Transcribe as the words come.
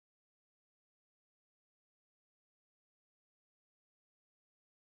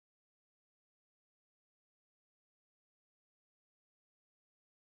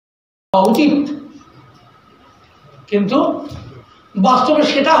উচিত, কিন্তু বাস্তবে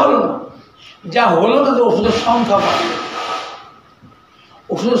সেটা হলো না। যা হলো তাদের ওষুধের সংখ্যা বাড়লো।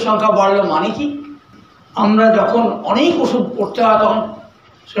 ওষুধের সংখ্যা বাড়লো মানে কি, আমরা যখন অনেক ওষুধ পড়তে হয় তখন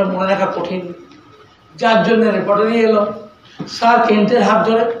সেটা মনে রাখা কঠিন। যার জন্য রেপার্টরি এলো স্যার কেন্টের হাত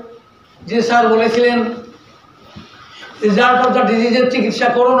ধরে, যে স্যার বলেছিলেন রেজাল্ট অফ দ্য ডিজিজের চিকিৎসা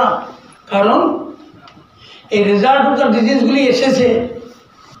করো না, কারণ এই রেজাল্ট অফ দ্য ডিজিজগুলি এসেছে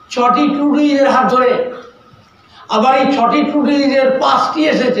 6টি ট্রু ডিজিজের হাত ধরে। আবার এই 6টি ট্রু ডিজিজের 5টি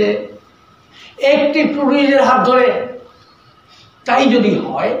এসেছে 1টি ট্রু ডিজিজের হাত ধরে। তাই যদি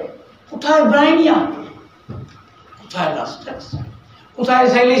হয়, কোথায় ব্রাইনিয়া, কোথায় লাস্টাক্স, কোথায়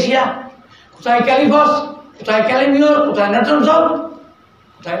সাইলেশিয়া, কোথায় ক্যালিফাস, কোথায় ক্যালিমিওর, কোথায় নেট্রনসল,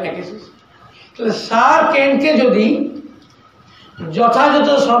 কোথায় ল্যাকেসিস। তাহলে স্যার কেন্টকে যদি যথাযথ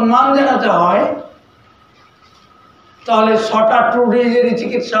সম্মান জানাতে হয়, তাহলে 6টা ট্রু ডিজিজেরই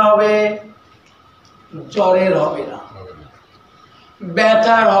চিকিৎসা হবে, জ্বরের হবে না,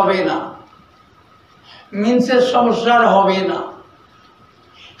 ব্যথার হবে না, মিন্সের সমস্যার হবে না,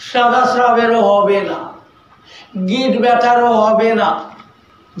 সাদা স্রাবেরও হবে না, গিট ব্যথারও হবে না,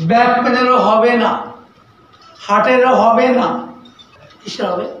 ব্যাক পেনেরও হবে না, হার্টেরও হবে না। কিসের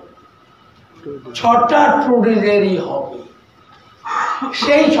হবে? 6টা ট্রু ডিজিজেরই হবে।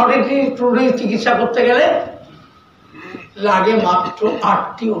 সেই 6টি ট্রু ডিজিজ চিকিৎসা করতে গেলে লাগে মাত্র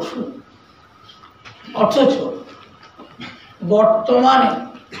 8টি ওষুধ। অথচ বর্তমানে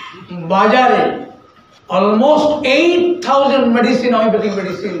বাজারে অলমোস্ট 8000 মেডিসিন, হোমিওপ্যাথিক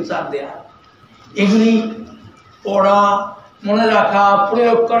মেডিসিনস আর দেয়ার। এগুলি পড়া, মনে রাখা,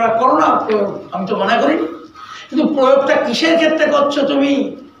 প্রয়োগ করা, করো না প্রয়োগ, আমি তো মনে করি, কিন্তু প্রয়োগটা কিসের ক্ষেত্রে করছো তুমি?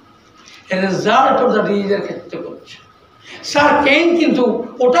 রেজাল্ট অফ দ্য ডিজিজের ক্ষেত্রে করছো। স্যার কেন কিন্তু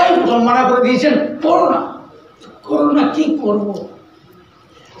ওটাই প্রথম মানা করে দিয়েছেন, করো না। করো না কি করব?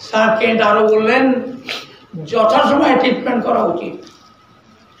 স্যার কেন্ট আরো বললেন যথাসময়ে ট্রিটমেন্ট করা উচিত।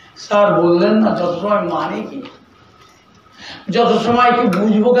 স্যার বললেন না যথাসময় মানে কি, যথাসময় কি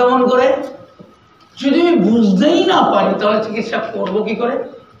বুঝবো কেমন করে? যদি আমি বুঝতেই না পারি তাহলে চিকিৎসা করবো কি করে?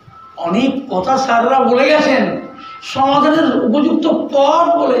 অনেক কথা স্যাররা বলে গেছেন, সমাধানের উপযুক্ত পথ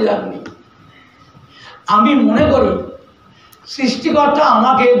বলে যাননি। আমি মনে করি সৃষ্টিকর্তা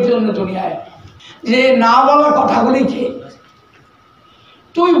আমাকে এর জন্য দুনিয়ায় যে না বলা কথাগুলিকে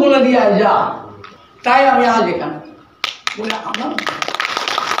তুই বলে দিয়ে যা, তাই আমি আজ এখানে বলে আমার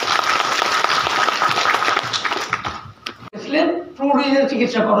ট্রু ডিজিজের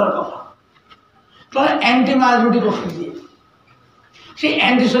চিকিৎসা করার কথা। তাহলে অ্যান্টিমায়োটিক ওষুধ দিয়ে, সেই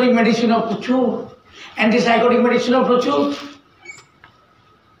অ্যান্টিসোরিক মেডিসিনও প্রচুর, অ্যান্টিসাইকোটিক মেডিসিনও প্রচুর,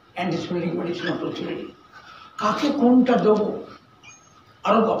 অ্যান্টিসোরিক মেডিসিনও প্রচুর। কাকে কোনটা দেবো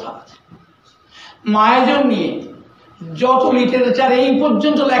আরো কথা আছে। মায়োজন নিয়ে যত লিটারেচার এই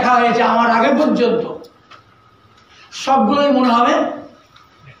পর্যন্ত লেখা হয়েছে আমার আগে পর্যন্ত, সবগুলোই মনে হবে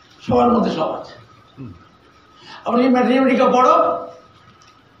সবার মধ্যে সব আছে। আপনি ম্যাথমেটিক্যাল পড়ো,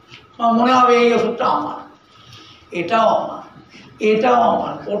 মনে হবে এই ওষুধটা আমার, এটাও আমার, এটাও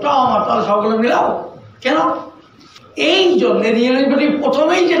আমার, ওটাও আমার, তাহলে সবগুলো মিলাও কেন? এই জন্য রিয়েলিটি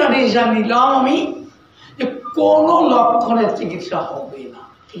প্রথমেই যেটা ডিসিশন নিলাম আমি, যে কোনো লক্ষণের চিকিৎসা হবে না।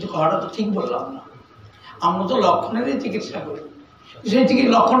 কিন্তু কথাটা তো ঠিক বললাম না, আমরা তো লক্ষণেরই চিকিৎসা করি। সেই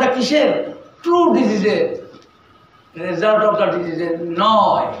লক্ষণটা কিসের? ট্রু ডিজিজের, রেজাল্ট অফ দ্য ডিজিজের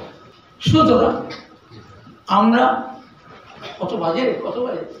নয়। সুতরাং আমরা কত বাজে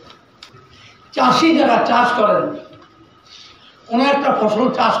চাষি যারা চাষ করেন, কোনো একটা ফসল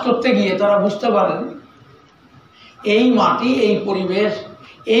চাষ করতে গিয়ে তারা বুঝতে পারেন এই মাটি, এই পরিবেশ,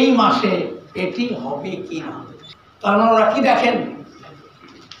 এই মাসে এটি হবে কি না। তার মানে ওরা কি দেখেন?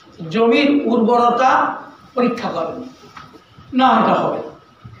 জমির উর্বরতা পরীক্ষা করেন, না এটা হবে,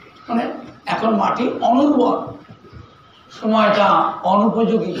 মানে এখন মাটি অনুর্বর, সময়টা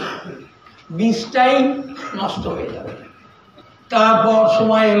অনুপযোগী, বীজটাই নষ্ট হয়ে যাবে। তারপর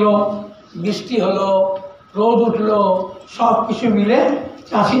সময় এলো, বৃষ্টি হলো, রোদ উঠলো, সব কিছু মিলে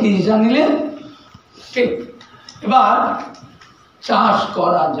চাষি ডিসিশন নিলে ঠিক এবার চাষ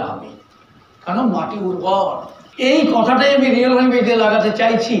করা যাবে, কারণ মাটি উর্বর। এই কথাটাই আমি রিয়েল হোমিওপ্যাথিতে লাগাতে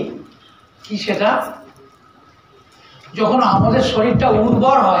চাইছি। কি সেটা? যখন আমাদের শরীরটা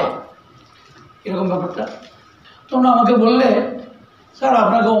উর্বর হয়, এরকম ব্যাপারটা, তোমরা আমাকে বললে স্যার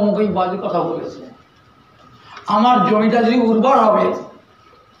আপনাকে অমুক এই বাজে কথা বলেছে, আমার জমিটা যদি উর্বর হবে,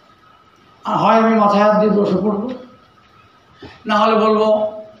 হয় আমি মাথায় হাত দিয়ে বসে পড়বো, না হলে বলবো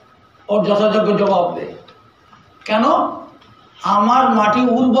ওর যথাযোগ্য জবাব দে। কেন? আমার মাটি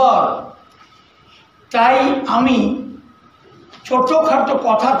উর্বর, তাই আমি ছোটখাটো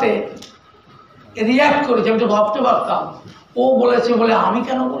কথাতে রিয়াক্ট করেছি। আমি তো ভাবতে পারতাম ও বলেছে বলে আমি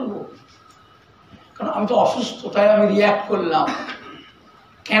কেন বলবো, কারণ আমি তো অসুস্থ, তাই আমি রিয়্যাক্ট করলাম।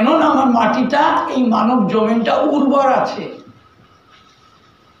 কেননা আমার মাটিটা, এই মানব জমিনটা উর্বর আছে।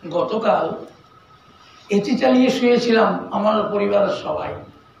 গতকাল এসি চালিয়ে শুয়েছিলাম আমার পরিবারের সবাই,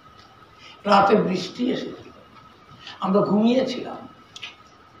 রাতে বৃষ্টি এসেছিল, আমরা ঘুমিয়েছিলাম,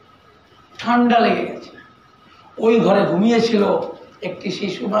 ঠান্ডা লেগে গেছে। ওই ঘরে ঘুমিয়েছিল একটি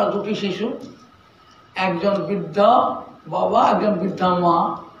শিশু বা দুটি শিশু, একজন বৃদ্ধা বাবা, একজন বৃদ্ধা মা,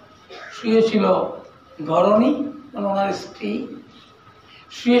 শুয়েছিল ঘরণী মানে ওনার স্ত্রী,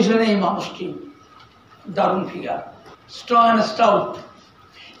 শুয়েছিলেন এই মানুষটি, দারুণ ফিগার, স্ট্রং অ্যান্ড স্টাউট।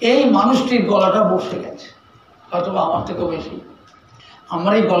 এই মানুষটির গলাটা বসে গেছে, হয়তো আমার থেকেও বেশি।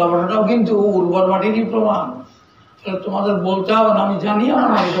 আমার এই গলা বসাটাও কিন্তু উর্বর মাটিরই প্রমাণ। তাহলে তোমাদের বলতে হবে না, আমি জানি আমার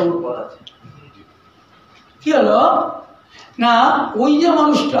মাটিটা উর্বর আছে। কি হলো না, ওই যে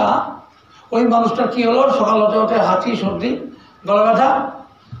মানুষটা, ওই মানুষটার কি হলো, সকাল হতে হতে হাঁচি, সর্দি, গলা ব্যথা,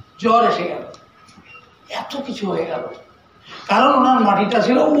 জ্বর এসে গেল, এত কিছু হয়ে গেল। কারণ ওনার মাটিটা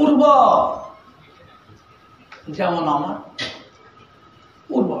ছিল উর্বর, যেমন আমার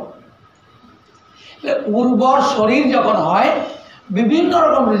উর্বর। উর্বর শরীর যখন হয়, বিভিন্ন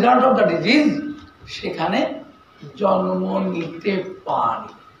রকম রেজাল্ট অফ দ্য ডিজিজ সেখানে জন্ম নিতে পারে।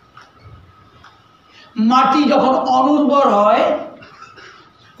 মাটি যখন অনুর্বর হয়,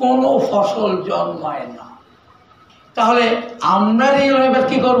 কোনো ফসল জন্মায় না। তাহলে আমরা এবার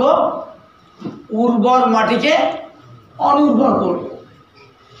কি করব? উর্বর মাটিকে অনুর্বর করব।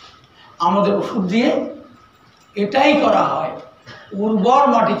 আমাদের ওষুধ দিয়ে এটাই করা হয়, উর্বর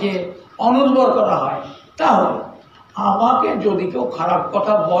মাটিকে অনুর্বর করা হয়। তাহলে আমাকে যদি কেউ খারাপ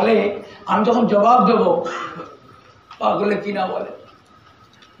কথা বলে, আমি তখন জবাব দেব, পাগলে কিনা বলে,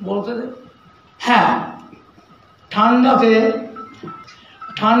 বলতে দে। হ্যাঁ,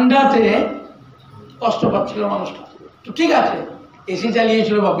 ঠান্ডাতে কষ্ট পাচ্ছিল মানুষটা, তো ঠিক আছে, এসি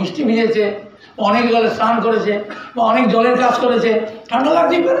চালিয়েছিল বা বৃষ্টি ভিজেছে, অনেক জলে স্নান করেছে বা অনেক জলের কাজ করেছে, ঠান্ডা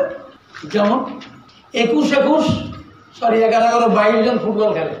লাগতেই পারে। যেমন 11-22 জন ফুটবল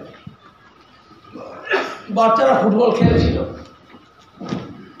খেলে, বাচ্চারা ফুটবল খেলেছিল,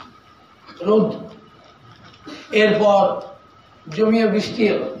 রোদ, এরপর জমিয়ে বৃষ্টি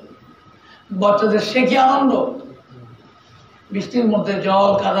এলো, বাচ্চাদের সে কি আনন্দ, বৃষ্টির মধ্যে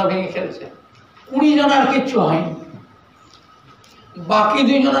জল কাদা ভেঙে খেলছে। 20 জনের কিচ্ছু হয়নি, বাকি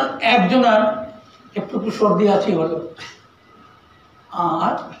 2 জনের, একজনের একটু সর্দি হাঁচি হলো,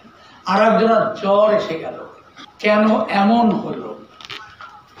 আর একজনের জ্বর এসে গেল। কেন এমন হলো?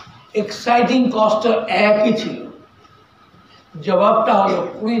 এক্সাইটিং কষ্ট একই ছিল। জবাবটা হলো,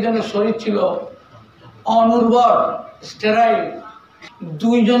 20 জনের শরীর ছিল অনুর্বর, স্টেরাইল।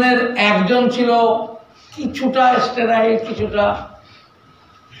 2 জনের একজন ছিল কিছুটা স্টেরাইল, কিছুটা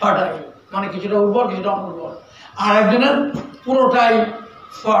ফার্টাইল, মানে কিছুটা উর্বর, কিছুটা অনুর্বর। আর একজনের পুরোটাই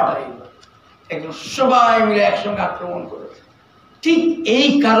ফার্টাইল। একজন সবাই মিলে একসঙ্গে আক্রমণ করেছে। ঠিক এই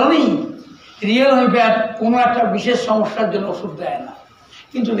কারণেই রিয়েল হোমিওপ্যাথ কোনো একটা বিশেষ সমস্যার জন্য ওষুধ দেয় না,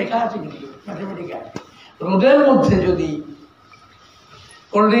 কিন্তু লেখা আছে কিন্তু ম্যাথমেটিক্যাল, রোদের মধ্যে যদি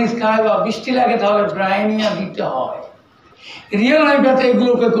কোল্ড ড্রিঙ্কস খায় বা বৃষ্টি লাগে তাহলে ব্রাইনিয়া দিতে হয়। রিয়েল হোমিওপ্যাথে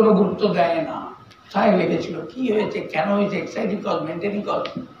এগুলোকে কোনো গুরুত্ব দেয় না। তাই লেগেছিল কি হয়েছে, কেন হয়েছে, exciting cause, maintaining cause.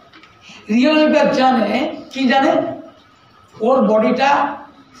 Real homeopath জানে, কি জানে, ওর বডিটা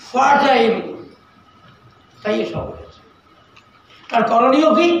ফার্টাইল, তাই এসব হয়েছে। তার করণীয়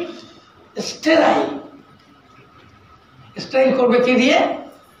কি? স্টেরাইল। স্টেরাইল করবে কি দিয়ে?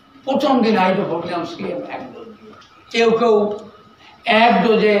 প্রথম দিন হাইড্রোপোনিয়াম সিএম 1 ডোজ দিয়ে। কেউ 1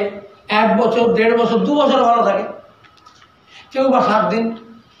 ডোজে 1 বছর, 1.5 বছর, 2 বছর ভালো থাকে, কেউ বা 7 দিন,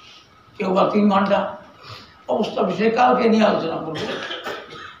 কেউ বা 3 ঘন্টা, অবস্থা বিষয়ে কালকে নিয়ে আলোচনা করবো।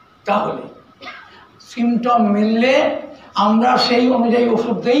 তাহলে সিমটম মিললে আমরা সেই অনুযায়ী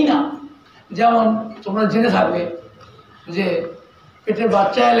ওষুধ দেই না। যেমন তোমরা জেনে থাকবে যে পেটের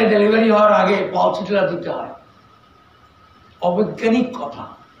বাচ্চা এলে ডেলিভারি হওয়ার আগে পালসিটিলা দিতে হয়, অবৈজ্ঞানিক কথা,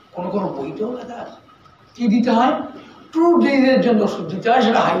 কোনো কোনো বইতেও লেখা আছে। কি দিতে হয়? ট্রু ডিজিজের জন্য ওষুধ দিতে হয়,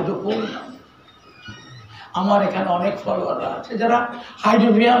 সেটা হাইড্রোপোনিয়াম। আমার এখানে অনেক ফলোয়াররা আছে যারা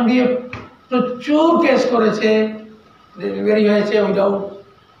হাইড্রোপিয়াম দিয়ে প্রচুর কেস করেছে, ডেলিভারি হয়েছে উইদাউট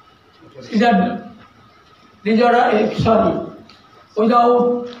সিজার, উইদাউট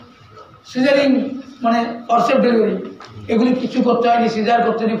সিজারিং, মানে ফরসেপ্ট ডেলিভারি। এগুলি কিছু করতে হয়নি, সিজার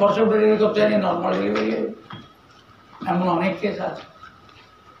করতে হয়নি, ফরসেপ্ট ডেলিভারি করতে হয়নি, নর্মাল ডেলিভারি হয়নি। এমন অনেক কেস আছে,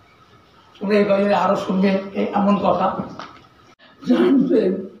 তোমরা এই কদিনে আরো শুনবে এমন কথা।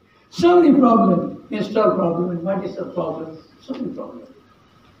 জানবেন so many problems, menstrual problem, medical problem, so many problems.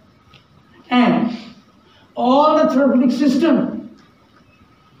 And all the therapeutic system,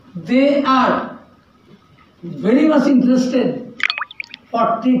 they are very much interested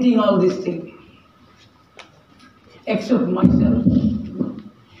for treating all these things. except myself.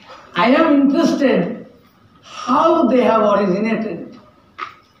 I am interested how they have originated.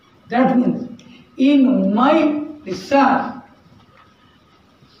 That means in my research,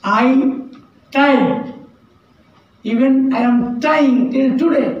 I tried, even I am trying till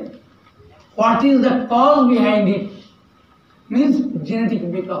today, what is the cause behind it, means genetic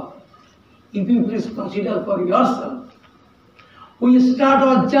makeup. If you please consider for yourself. We start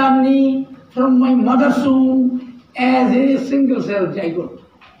our journey from my mother's womb as a single cell zygote.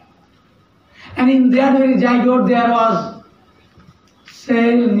 And in that very zygote there was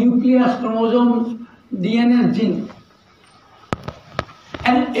cell, nucleus, chromosome, DNA, gene.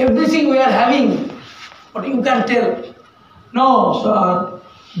 And everything we are having, but you can tell, no sir,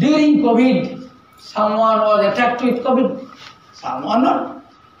 during COVID, someone was attacked with COVID, someone not.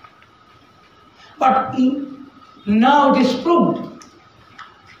 But now it is proved,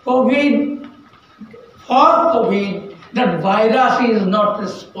 COVID, that virus is not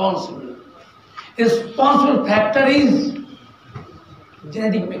responsible. Responsible factor is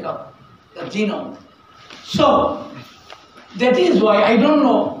genetic makeup, the genome. So, that is why I don't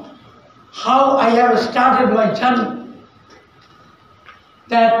know how I have started my journey.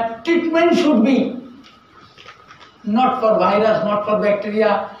 That treatment should be not for virus, not for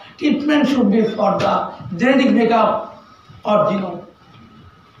bacteria. Treatment should be for the genetic makeup or genome.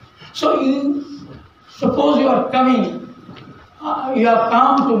 So, suppose you are coming, you have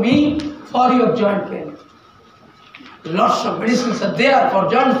come to me for your joint pain. Lots of medicines are there for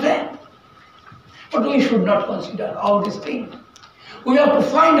joint pain. But we should not consider all these things. We have to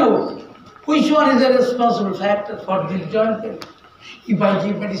find out which one is the responsible factor for this joint pain. If I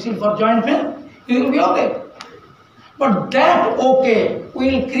give medicine for joint pain, it will be okay. But that okay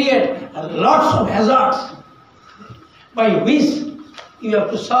will create lots of hazards by which you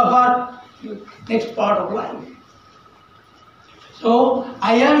have to suffer next part of life. So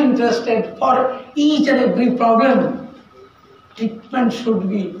I am interested for each and every problem. Treatment should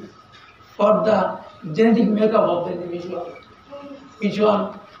be for the genetic makeup of the individual. Which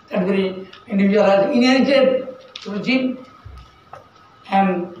one that very individual has inherited through gene,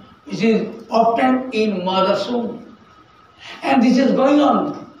 and which is often in mother's womb. And this is going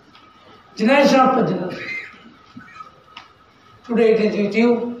on generation after generation. Today it is with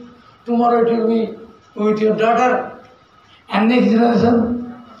you, tomorrow it will be with your daughter, and next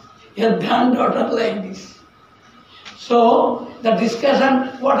generation your granddaughter, like this. So the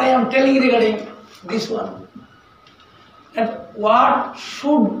discussion, what I am telling regarding this one, that what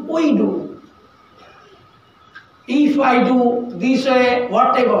should we do? If I do this way,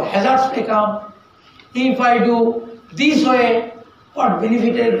 what type of hazards may come? If I do this way, what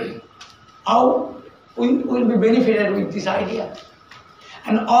benefited? How we will be benefited with this idea?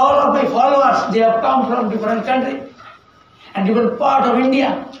 And all of my followers, they have come from different countries and different part of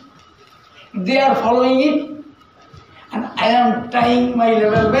India. They are following it, and I am trying my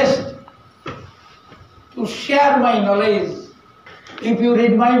level best to share my knowledge. If you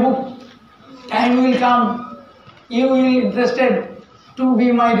read my book, time will come, you will be interested to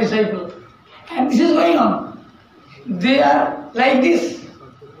be my disciple. And this is going on. They are like this.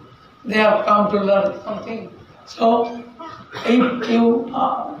 They have come to learn something. So, if you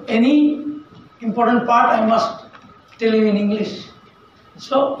any important part, I must tell you in English.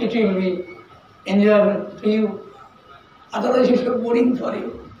 So it will be enjoyable to you. Otherwise, it will be boring for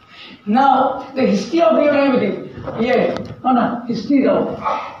you. Now, the history of real diabetes. Yes, no, history of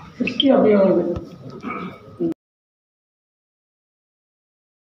real diabetes.